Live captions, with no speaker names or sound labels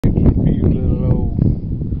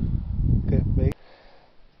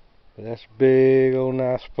That's big old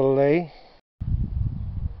nice fillet.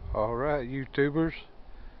 Alright, YouTubers,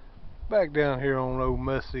 back down here on old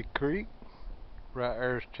Mussy Creek, right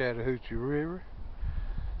there's Chattahoochee River.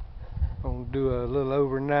 Gonna do a little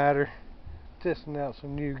overnighter, testing out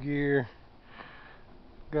some new gear.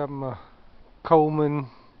 Got my Coleman,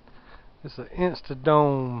 it's an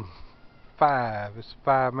Instadome 5, it's a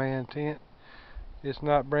 5-man tent. It's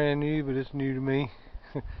not brand new, but it's new to me.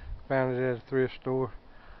 Found it at a thrift store.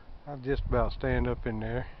 I just about stand up in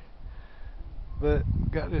there. But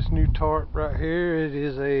got this new tarp right here. It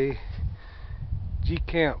is a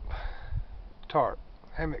G-Camp tarp,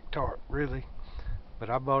 hammock tarp really.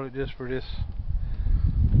 But I bought it just for this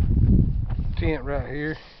tent right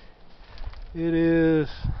here. It is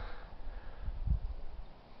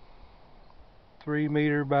 3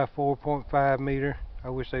 meter by 4.5 meter. I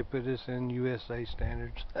wish they put this in USA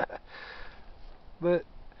standards. But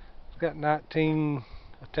it's got 19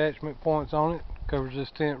 attachment points on it. Covers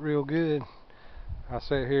this tent real good. I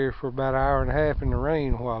sat here for about an hour and a half in the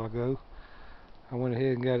rain a while ago. I went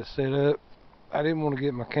ahead and got it set up. I didn't want to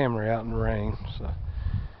get my camera out in the rain, so.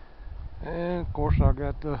 And of course I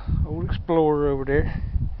got the old Explorer over there.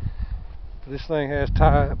 This thing has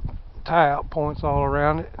tie out points all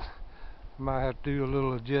around it. Might have to do a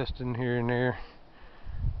little adjusting here and there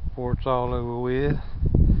before it's all over with,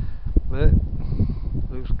 but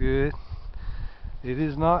looks good. It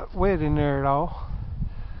is not wet in there at all,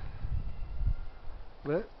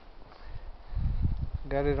 but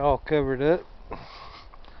got it all covered up.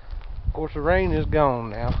 Of course the rain is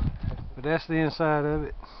gone now, but that's the inside of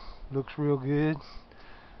it. Looks real good.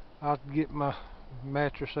 I'll get my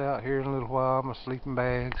mattress out here in a little while, my sleeping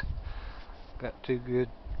bags. Got 2 good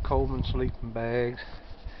Coleman sleeping bags.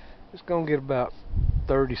 It's gonna get about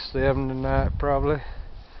 37 tonight probably.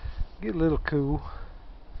 Get a little cool.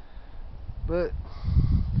 But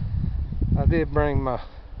I did bring my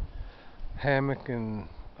hammock and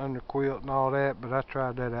underquilt and all that, but I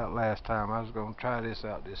tried that out last time. I was gonna try this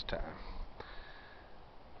out this time.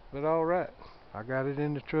 But alright, I got it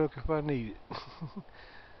in the truck if I need it.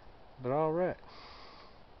 But alright,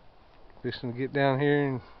 fixing to get down here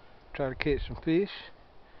and try to catch some fish.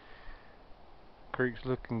 Creek's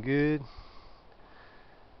looking good,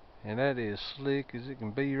 and that is slick as it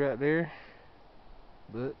can be right there.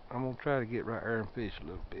 But I'm gonna try to get right there and fish a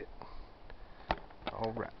little bit.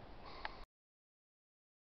 Alright.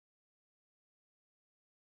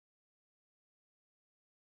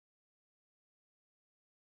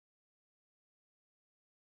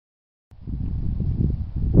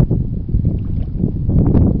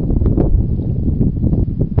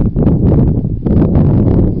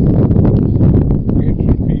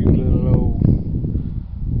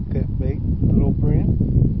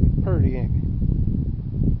 Pretty, ain't it?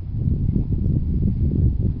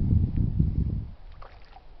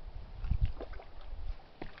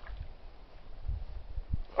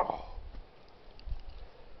 Oh.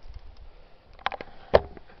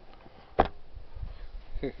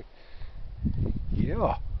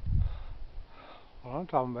 Yeah. What I'm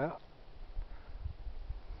talking about.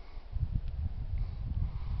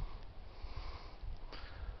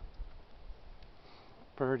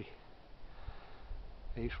 Pretty.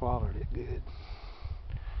 He swallowed it good.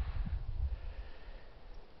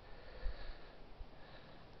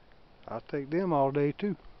 I'll take them all day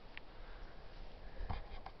too.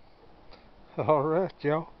 Alright,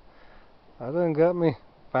 y'all. I done got me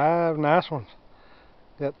 5 nice ones.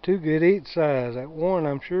 Got 2 good eat size. That one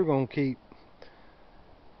I'm sure gonna keep.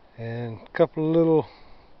 And a couple of little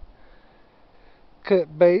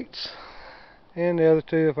cut baits. And the other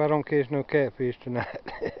 2 if I don't catch no catfish tonight.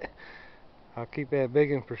 I'll keep that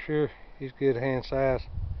big one for sure. He's good hand size.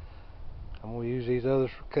 I'm gonna use these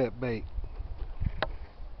others for cut bait.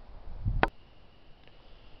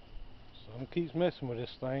 Something keeps messing with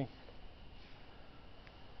this thing.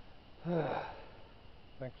 I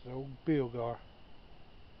think it's the old bilgar.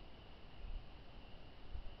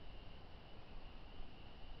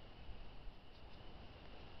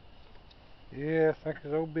 Yeah, I think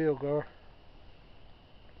it's old bilgar.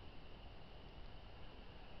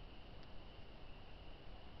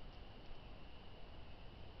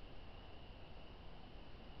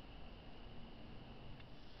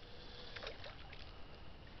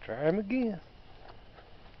 Try him again.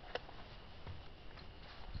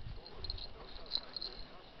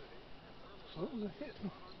 Something's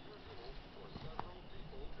hitting.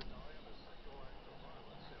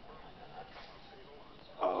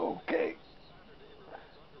 Okay.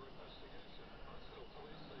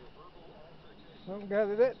 Something got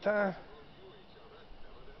it that time.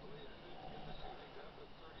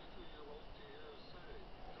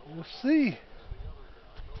 We'll see.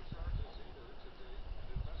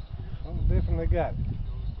 Something definitely got it.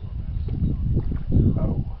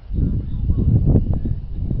 Oh.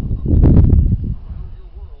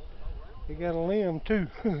 He got a limb too.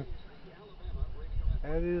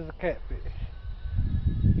 That is a catfish.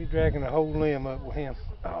 He's dragging a whole limb up with him.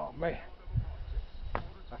 Oh man.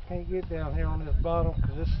 I can't get down here on this bottom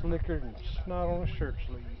because it's slicker than snot on a shirt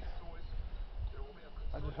sleeve.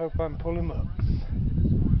 I just hope I can pull him up.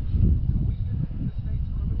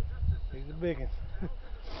 He's a big one.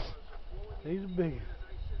 He's a big one.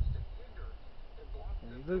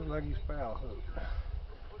 And he looks like he's foul hooked.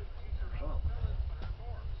 Oh.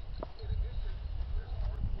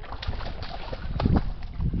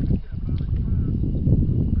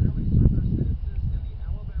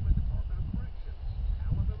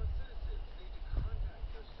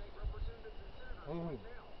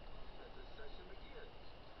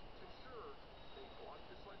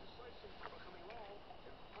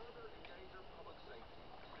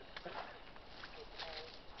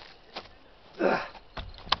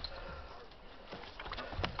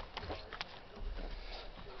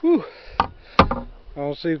 Whew.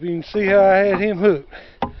 I'll see if you can see how I had him hooked.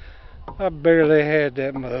 I barely had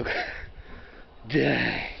that mug.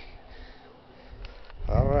 Dang.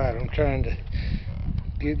 Alright, I'm trying to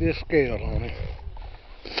get this scale on him.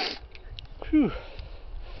 Whew.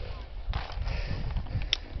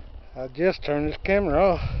 I just turned this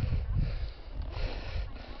camera off.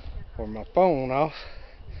 Or my phone off.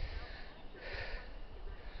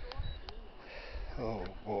 Oh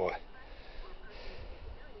boy.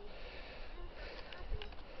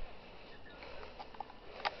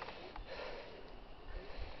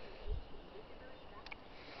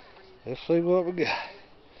 Let's see what we got.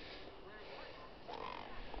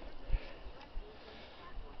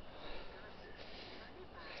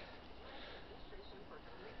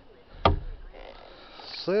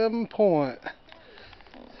 Seven point.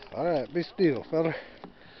 Alright, be still, fella.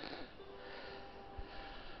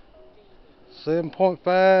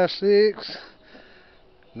 7.56,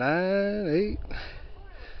 9, 8,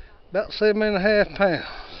 about 7.5 pounds.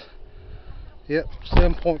 Yep,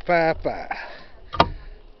 7.55.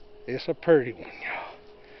 It's a pretty one, y'all.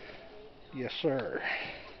 Yes, sir.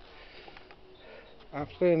 I'm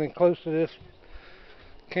standing close to this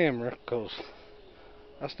camera because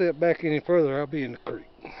I step back any further, I'll be in the creek.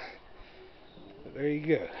 But there you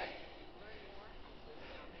go.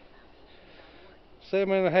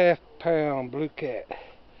 7.5 pound blue cat.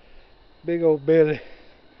 Big old belly.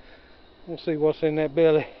 We'll see what's in that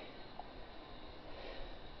belly.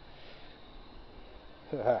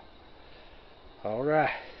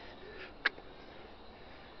 Alright.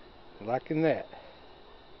 Liking that.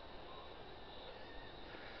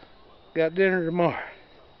 Got dinner tomorrow.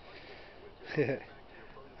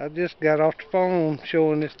 I just got off the phone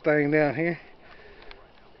showing this thing down here.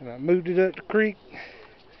 And I moved it up the creek.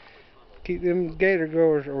 Keep them gator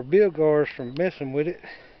guards or bill guards from messing with it.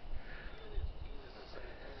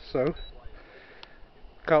 So,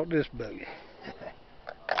 caught this buggy.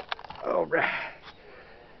 Alright.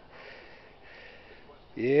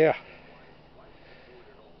 Yeah.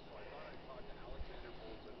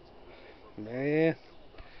 Man.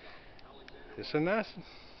 It's a nice one.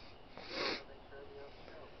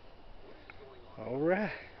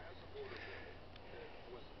 Alright.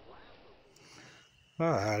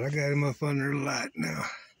 Alright, I got him up under the light now.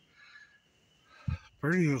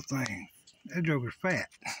 Pretty little thing. That joker's fat.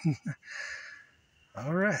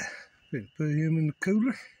 Alright. Put him in the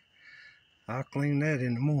cooler. I'll clean that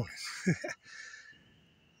in the morning.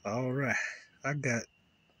 Alright. I got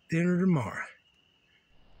dinner tomorrow.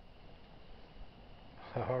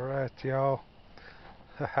 Alright, y'all.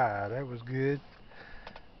 Haha, that was good.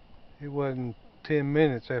 It wasn't 10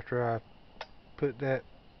 minutes after I put that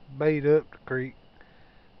bait up the creek.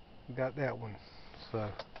 Got that one. So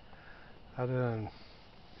I done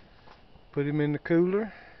put him in the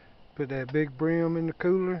cooler. Put that big brim in the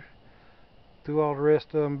cooler. Threw all the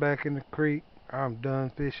rest of them back in the creek. I'm done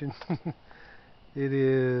fishing. It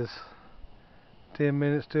is 10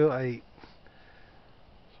 minutes till 8.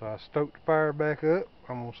 So I stoked the fire back up.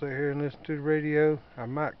 I'm going to sit here and listen to the radio. I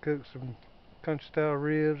might cook some country style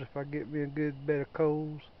ribs if I get me a good bed of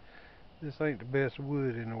coals. This ain't the best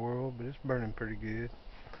wood in the world, but it's burning pretty good.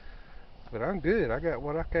 But I'm good. I got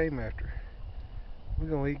what I came after. We're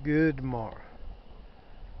going to eat good tomorrow.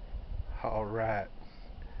 Alright.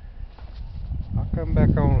 I'll come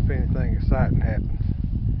back on if anything exciting happens.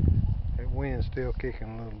 That wind's still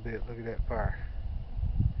kicking a little bit. Look at that fire.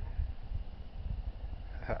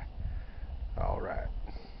 Alright.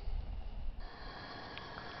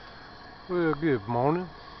 Well, good morning.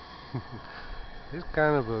 It's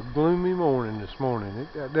kind of a gloomy morning this morning.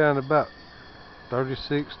 It got down to about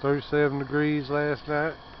 36, 37 degrees last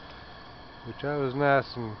night, which I was nice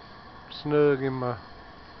and snug in my,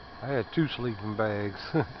 I had 2 sleeping bags.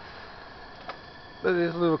 But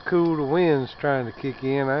it's a little cool, the wind's trying to kick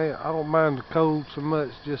in. I don't mind the cold so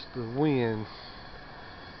much, just the wind.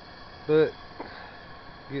 But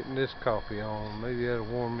getting this coffee on, maybe that'll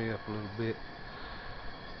warm me up a little bit.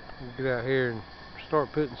 I'll get out here and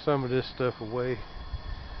start putting some of this stuff away.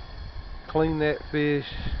 Clean that fish,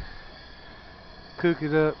 cook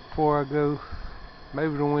it up before I go.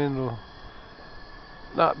 Maybe the wind will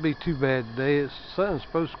not be too bad today. The sun's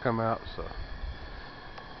supposed to come out, so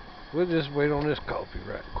we'll just wait on this coffee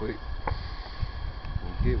right quick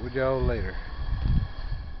and get with y'all later.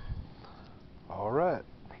 Alright,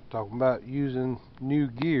 talking about using new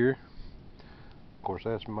gear. Of course,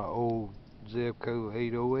 that's my old Zebco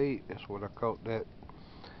 808. That's what I caught that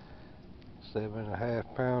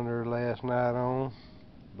 7.5 pounder last night on.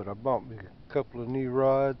 But I bought me a couple of new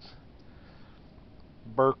rods.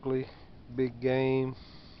 Berkeley, big game.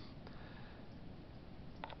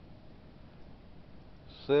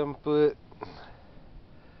 7 foot.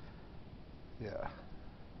 Yeah.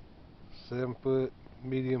 7 foot,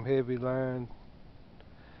 medium heavy line.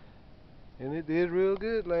 And it did real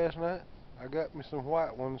good last night. I got me some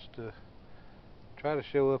white ones to try to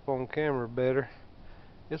show up on camera better.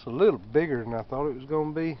 It's a little bigger than I thought it was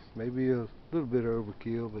going to be. Maybe a little bit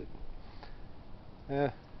overkill,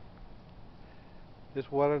 but it's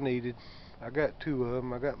what I needed. I got 2 of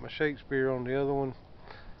them. I got my Shakespeare on the other one.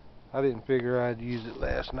 I didn't figure I'd use it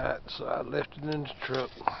last night, so I left it in the truck.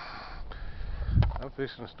 I'm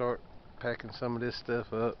fixing to start packing some of this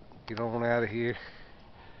stuff up. Get on out of here.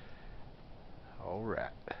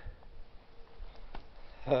 Alright.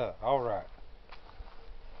 Alright.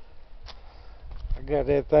 I got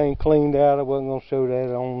that thing cleaned out. I wasn't going to show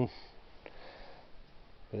that on.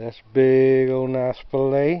 But that's a big old nice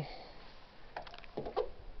fillet.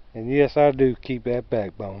 And yes, I do keep that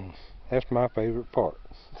backbone. That's my favorite part.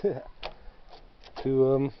 2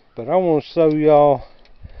 of them. But I want to show y'all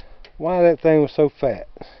why that thing was so fat.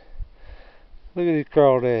 Look at these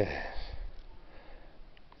crawdads.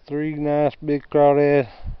 3 nice big crawdads.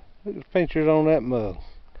 Look at the pinchers on that mug.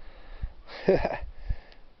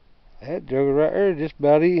 That jugger right there just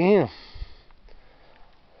about eat him.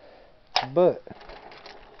 But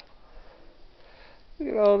look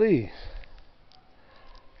at all these.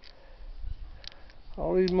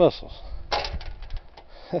 All these mussels.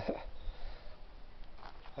 That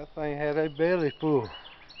thing had a belly full.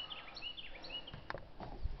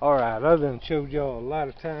 Alright, I done showed y'all a lot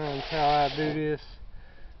of times how I do this.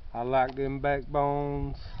 I like them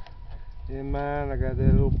backbones in mine. I got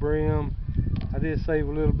that little Bream. I did save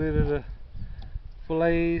a little bit of the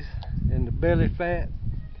fillets and the belly fat,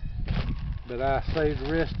 but I saved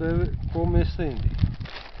the rest of it for Miss Cindy.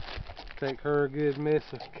 Take her a good mess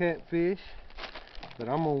of catfish. But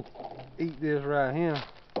I'm gonna eat this right here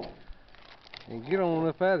and get on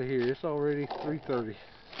up out of here. It's already 3:30.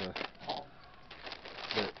 So.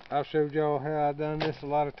 But I've showed y'all how I've done this a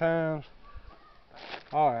lot of times.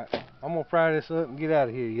 Alright, I'm gonna fry this up and get out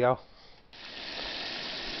of here, y'all.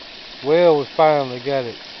 Well, we finally got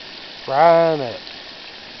it frying up.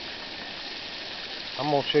 I'm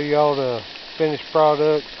gonna show y'all the finished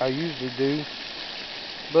product. I usually do,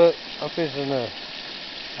 but I'm fixing to.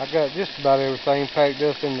 I got just about everything packed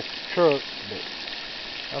up in the truck, but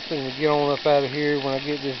I'm fixing to get on up out of here when I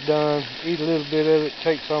get this done. Eat a little bit of it,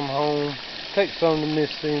 take some home, take some to Miss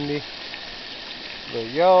Cindy. But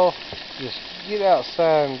y'all, just get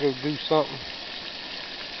outside and go do something.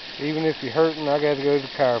 Even if you're hurting, I got to go to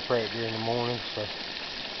the chiropractor in the morning, so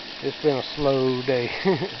it's been a slow day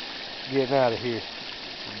getting out of here.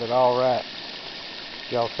 But alright,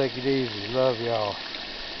 y'all take it easy. Love y'all.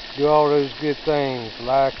 Do all those good things,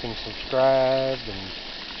 like and subscribe and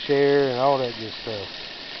share and all that good stuff.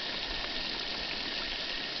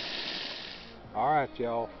 Alright,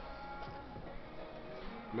 y'all.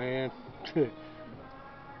 Man,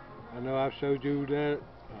 I know I've showed you that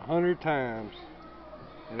 100 times,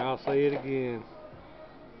 and I'll say it again.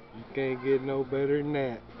 You can't get no better than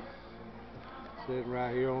that. Sitting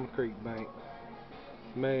right here on the creek bank.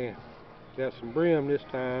 Man, got some brim this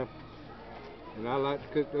time. And I like to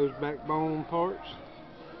cook those backbone parts.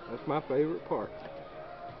 That's my favorite part.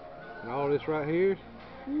 And all this right here,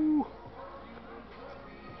 woo.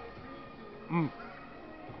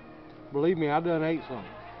 Believe me, I done ate some.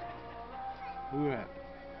 Look at that.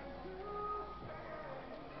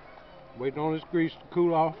 Waiting on this grease to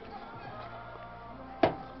cool off.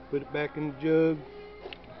 Put it back in the jug.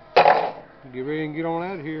 Get ready and get on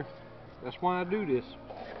out of here. That's why I do this.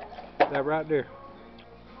 That right there.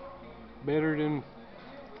 Better than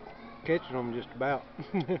catching them just about.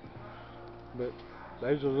 But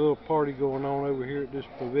there's a little party going on over here at this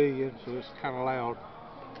pavilion, so it's kind of loud.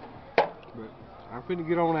 But I'm finna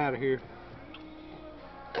get on out of here.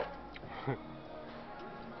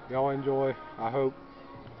 Y'all enjoy, I hope.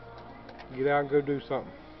 Get out and go do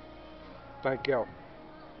something. Thank y'all.